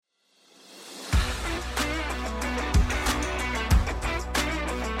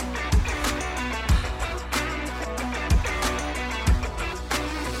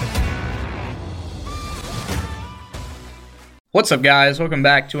What's up, guys? Welcome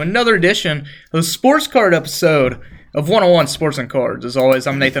back to another edition of the Sports Card episode of 101 Sports and Cards. As always,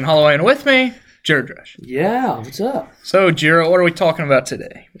 I'm Nathan Holloway, and with me, Jared Dresch. Yeah, what's up? So, Jared, what are we talking about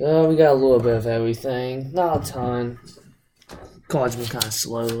today? We got a little bit of everything. Not a ton. Cards been kind of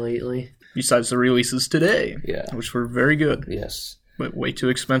slow lately. Besides the releases today, which were very good. Yes. But way too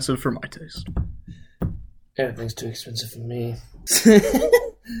expensive for my taste. Everything's too expensive for me.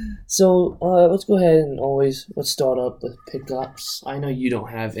 So, let's go ahead and let's start up with pickups. I know you don't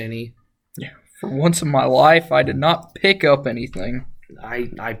have any. Yeah. For once in my life, I did not pick up anything.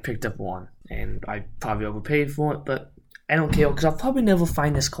 I picked up one, and I probably overpaid for it, but I don't care because I'll probably never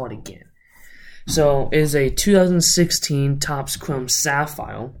find this card again. So, it is a 2016 Topps Chrome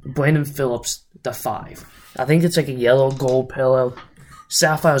Sapphire, Brandon Phillips, the 5. I think it's like a yellow gold pillow.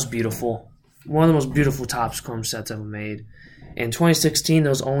 Sapphire is beautiful. One of the most beautiful Topps Chrome sets ever made. In 2016, there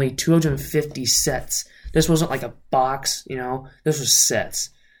was only 250 sets. This wasn't like a box, This was sets.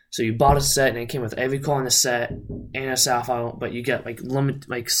 So you bought a set, and it came with every card in the set and a Sapphire, but you get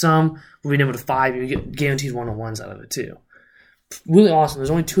some will be numbered to 5. You get guaranteed 1-on-1s out of it too. Really awesome.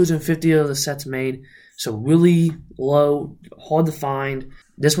 There's only 250 of the sets made, so really low, hard to find.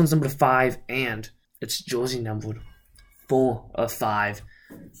 This one's numbered to 5, and it's jersey numbered 4 of 5.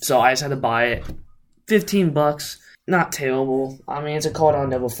 So I just had to buy it. $15. Not terrible. I mean, it's a card I'll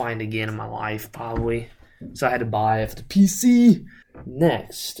never find again in my life, probably. So I had to buy it for the PC.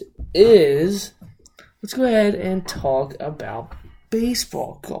 Next is, let's go ahead and talk about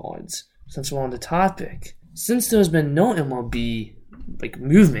baseball cards, since we're on the topic. Since there's been no MLB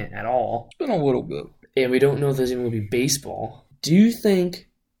movement at all. It's been a little bit. And we don't know if there's even going to be baseball. Do you think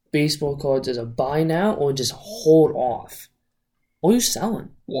baseball cards is a buy now or just hold off? Or are you selling?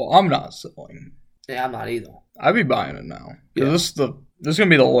 Well, I'm not selling. Yeah, I'm not either. I'd be buying it now. Because this is going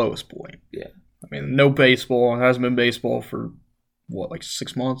to be the lowest point. Yeah. I mean, no baseball. It hasn't been baseball for,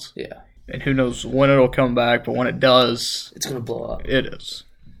 6 months? Yeah. And who knows when it'll come back, but when it does... It's going to blow up. It is.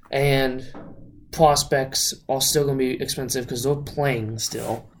 And prospects are still going to be expensive because they're playing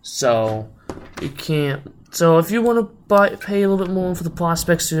still. So, you can't... So, if you want to pay a little bit more for the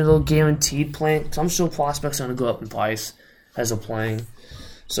prospects to do a little guaranteed playing, because I'm sure prospects are going to go up in price as they're playing.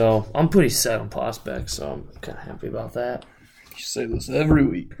 So, I'm pretty set on prospects, so I'm kind of happy about that. You say this every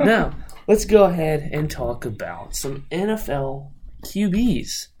week. Now, let's go ahead and talk about some NFL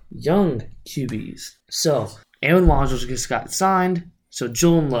QBs. Young QBs. So, Aaron Rodgers just got signed, so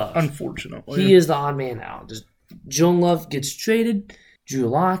Jordan Love. Unfortunately. He is the odd man out. Jordan Love gets traded. Drew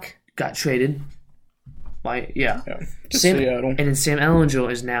Lock got traded. Seattle. And then Sam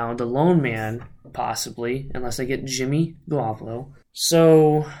Ehlinger is now the lone man, possibly, unless they get Jimmy Garoppolo.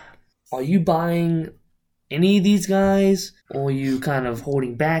 So, are you buying any of these guys, or are you kind of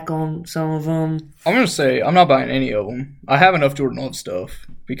holding back on some of them? I'm going to say I'm not buying any of them. I have enough Jordan Love stuff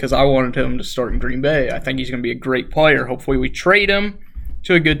because I wanted him to start in Green Bay. I think he's going to be a great player. Hopefully we trade him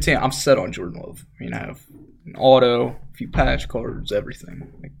to a good team. I'm set on Jordan Love. I mean, I have an auto, a few patch cards,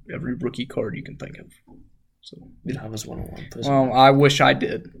 everything. Like every rookie card you can think of. So you don't have his 1-on-1. Well, I wish I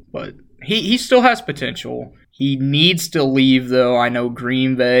did, but he still has potential. He needs to leave, though. I know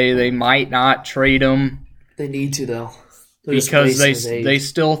Green Bay, they might not trade him. They need to, though. Because they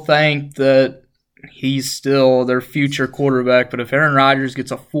still think that he's still their future quarterback. But if Aaron Rodgers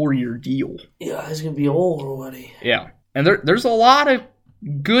gets a 4-year deal... Yeah, he's going to be old already. Yeah. And there's a lot of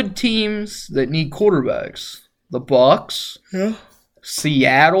good teams that need quarterbacks. The Bucs. Yeah.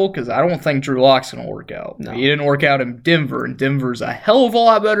 Seattle, because I don't think Drew Lock's going to work out. No. He didn't work out in Denver, and Denver's a hell of a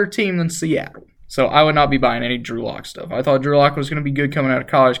lot better team than Seattle. So I would not be buying any Drew Lock stuff. I thought Drew Lock was going to be good coming out of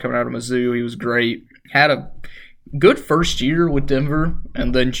college, coming out of Mizzou. He was great. Had a good first year with Denver,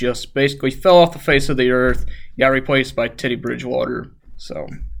 and then just basically fell off the face of the earth. Got replaced by Teddy Bridgewater. So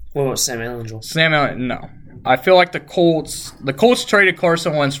what about Sam Ehlinger? Sam Ehlinger, no. I feel like the Colts traded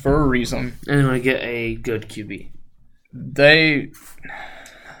Carson Wentz for a reason. And they're going to get a good QB.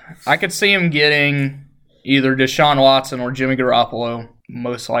 I could see him getting either Deshaun Watson or Jimmy Garoppolo.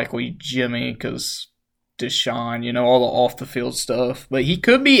 Most likely Jimmy, because Deshaun, all the off-the-field stuff. But he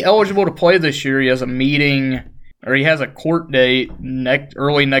could be eligible to play this year. He has a meeting, or he has a court date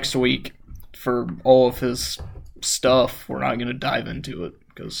early next week for all of his stuff. We're not going to dive into it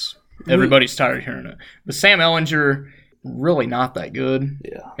because everybody's tired of hearing it. But Sam Ehlinger, really not that good,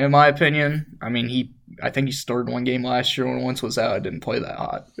 in my opinion. I mean, I think he started one game last year when Wentz was out. It didn't play that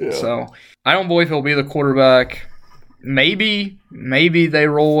hot. Yeah. So I don't believe he'll be the quarterback. Maybe they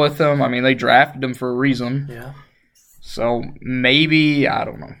roll with him. I mean, they drafted him for a reason. Yeah. So maybe, I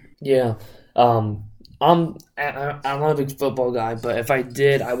don't know. Yeah. I'm not a big football guy, but if I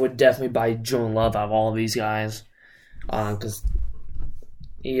did, I would definitely buy Jordan Love out of all of these guys. because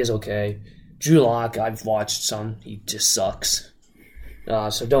he is okay. Drew Lock, I've watched some. He just sucks.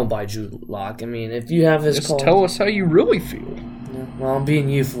 So don't buy Drew Lock. I mean, if you have his Just tell us how you really feel. Yeah, well, I'm being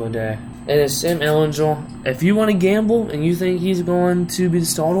you for a day. And it's Sam Ellinger. If you want to gamble and you think he's going to be the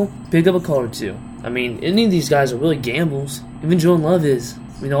starter, pick up a card or two. I mean, any of these guys are really gambles. Even Jordan Love is.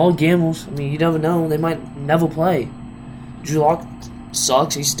 I mean, all gambles. I mean, you never know. They might never play. Drew Lock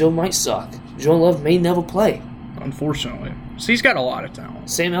sucks. He still might suck. Jordan Love may never play. Unfortunately. So he's got a lot of talent.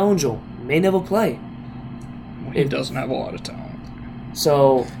 Sam Ellinger may never play. He doesn't have a lot of talent.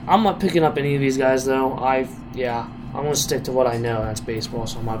 So, I'm not picking up any of these guys, though. I'm going to stick to what I know. That's baseball,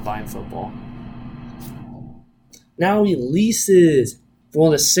 so I'm not buying football. Now, releases. For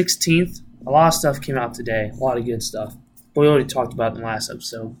the 16th, a lot of stuff came out today. A lot of good stuff. But we already talked about it in the last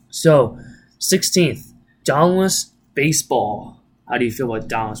episode. So, 16th, Dauntless Baseball. How do you feel about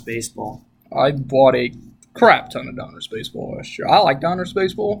Dauntless Baseball? I bought a crap ton of Donruss Baseball last year. I like Donruss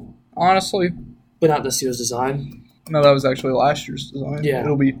Baseball, honestly. But not this year's design. No, that was actually last year's design. Yeah.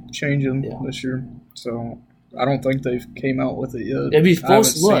 It'll be changing this year. So, I don't think they've came out with it yet. It'd be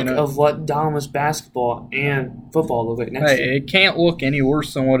first look of what Dauntless basketball and football look like next year. It can't look any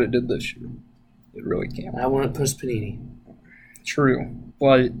worse than what it did this year. It really can't. I wouldn't push Panini. True.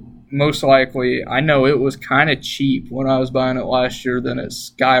 But most likely, I know it was kind of cheap when I was buying it last year, then it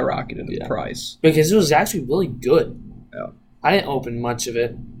skyrocketed in price. Because it was actually really good. Yeah. I didn't open much of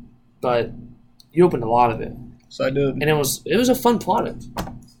it, but you opened a lot of it. So I did. And it was a fun product.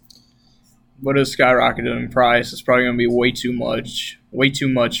 But it skyrocketed in price. It's probably going to be way too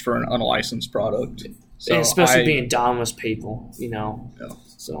much for an unlicensed product. So and especially being Dauntless people, you know. Yeah.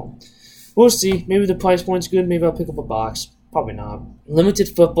 So we'll see. Maybe the price point's good. Maybe I'll pick up a box. Probably not. Limited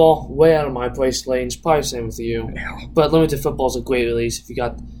football, way out of my price range. Probably same with you. Yeah. But limited football is a great release. If you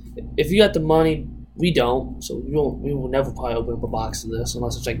got the money, we don't. So we will never probably open up a box of this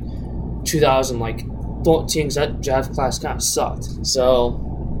unless it's like 2013. That draft class kind of sucked. So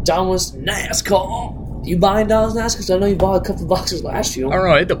Dauntless NASCAR. You buying Dauntless NASCAR? Because I know you bought a couple boxes last year. I don't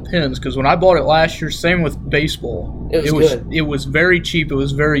know. It depends. Because when I bought it last year, same with baseball. It was good. It was very cheap. It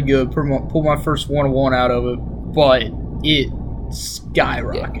was very good. Pulled my first 1-1 out of it, but it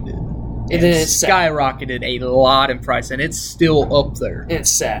skyrocketed. And then it skyrocketed a lot in price, and it's still up there. And it's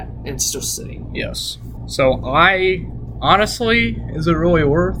sat. And it's still sitting. Yes. So honestly, is it really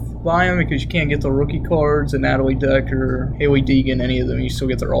worth buying? Because you can't get the rookie cards and Natalie Decker, Haley Deegan, any of them. You still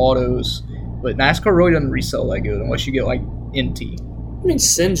get their autos. But NASCAR really doesn't resell that good unless you get like NT. I mean,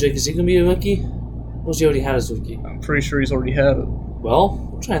 Cindric, is he going to be a rookie? Or has he already had his rookie? I'm pretty sure he's already had it.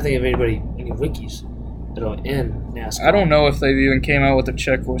 Well, I'm trying to think of any rookies that are in NASCAR. I don't know if they've even came out with a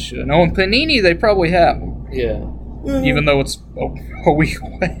checklist yet. No, in Panini, they probably have them. Yeah. Even though it's a week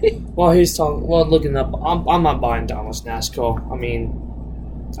away. Looking up, I'm not buying Dauntless NASCAR. I mean,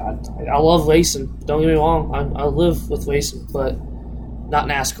 I love racing. Don't get me wrong. I live with racing, but not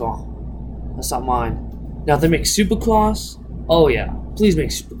NASCAR. That's not mine. Now, if they make Supercross, oh yeah, please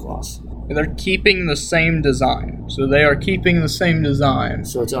make Supercross. They're keeping the same design. So they are keeping the same design.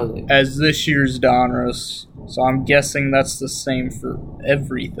 So it's ugly. As this year's Donruss. So I'm guessing that's the same for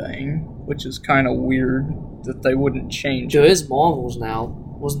everything, which is kind of weird that they wouldn't change There it. is Marvels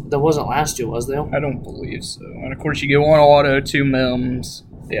now. There wasn't last year, was there? I don't believe so. And of course you get one auto, 2 mems.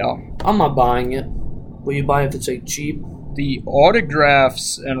 Yeah. I'm not buying it. Will you buy it if it's like cheap? The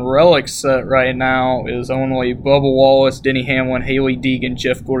autographs and relics set right now is only Bubba Wallace, Denny Hamlin, Haley Deegan,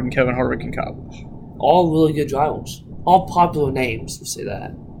 Jeff Gordon, Kevin Harvick, and Kyle Busch. All really good drivers. All popular names, we'll say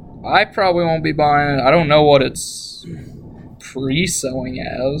that. I probably won't be buying it. I don't know what it's pre-selling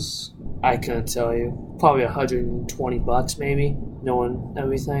as. I couldn't tell you. Probably $120 maybe, knowing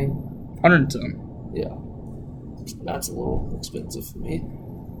everything. 110. Yeah. That's a little expensive for me.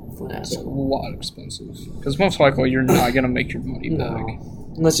 It's a lot expensive. Because most likely you're not going to make your money back.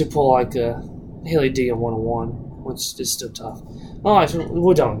 No. Unless you pull like a Haley D 101, which is still tough. Alright, so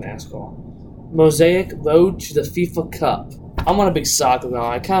we're done with NASCAR. Mosaic Road to the FIFA Cup. I'm not a big soccer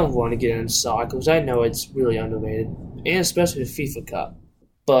guy. I kind of want to get into soccer because I know it's really underrated. And especially the FIFA Cup.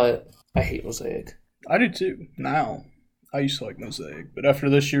 But I hate Mosaic. I do too. Now. I used to like Mosaic. But after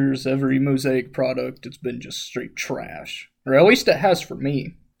this year's every Mosaic product, it's been just straight trash. Or at least it has for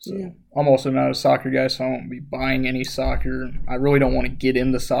me. So yeah. I'm also not a soccer guy, so I won't be buying any soccer. I really don't want to get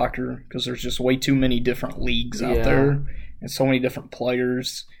into soccer because there's just way too many different leagues out there and so many different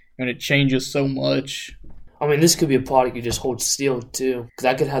players, and it changes so much. I mean, this could be a product you just hold sealed too, because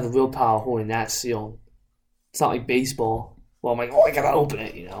I could have the willpower holding that sealed. It's not like baseball. Well, I'm like, I gotta open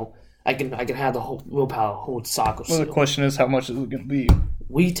it, you know. I can have the whole willpower hold soccer sealed. Well, the question is, how much is it going to be?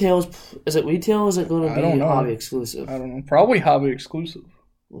 Retail, is it retail or is it going to I don't be know. hobby exclusive? I don't know. Probably hobby exclusive.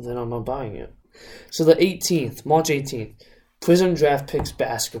 Well, then I'm not buying it. So the 18th, March 18th, Prism Draft Picks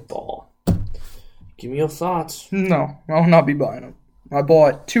Basketball. Give me your thoughts. No, I will not be buying it. I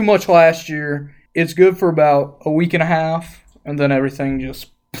bought too much last year. It's good for about a week and a half, and then everything just...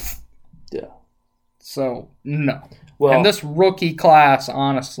 Yeah. So, no. Well, and this rookie class,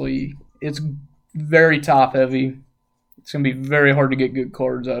 honestly, it's very top-heavy. It's going to be very hard to get good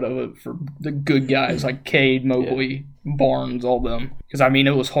cards out of it for the good guys like Cade, Mobley, Barnes, all them. Because, I mean,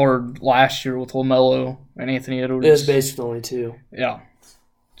 it was hard last year with LaMelo and Anthony Edwards. it was basically only 2. Yeah.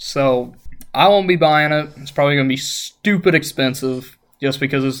 So, I won't be buying it. It's probably going to be stupid expensive just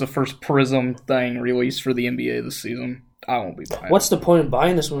because it's the first Prism thing released for the NBA this season. I won't be buying What's the point of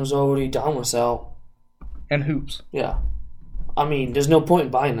buying this when it's already done with out? And hoops. Yeah. I mean, there's no point in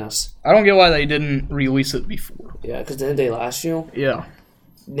buying this. I don't get why they didn't release it before. Yeah, because didn't they last year? Yeah.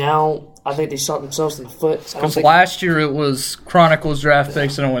 Now, I think they shot themselves in the foot. So Because last year it was Chronicles draft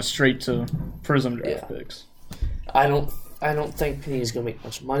picks and it went straight to Prism draft picks. I don't think Panini's going to make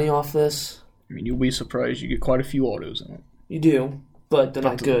much money off this. I mean, you'll be surprised. You get quite a few autos in it. You do, but they're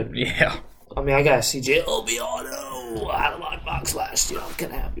not good. Yeah. I mean, I got a CJ LB auto out of my box last year. I'm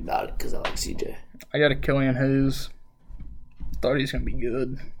kind of happy about it because I like CJ. I got a Killian Hayes. Thought he's going to be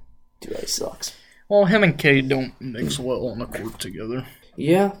good. Dude, he sucks. Well, him and Cade don't mix well on the court together.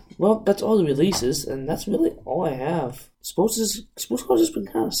 Yeah, well, that's all the releases, and that's really all I have. Sports cards has been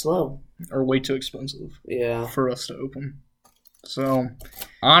kind of slow. Or way too expensive. Yeah. For us to open. So,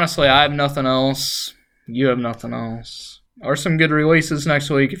 honestly, I have nothing else. You have nothing else. Are some good releases next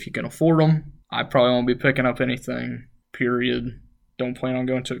week if you can afford them. I probably won't be picking up anything, period. Don't plan on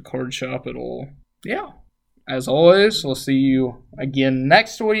going to a card shop at all. Yeah. As always, we'll see you again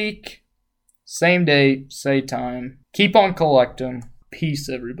next week. Same date, same time. Keep on collecting. Peace,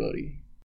 everybody.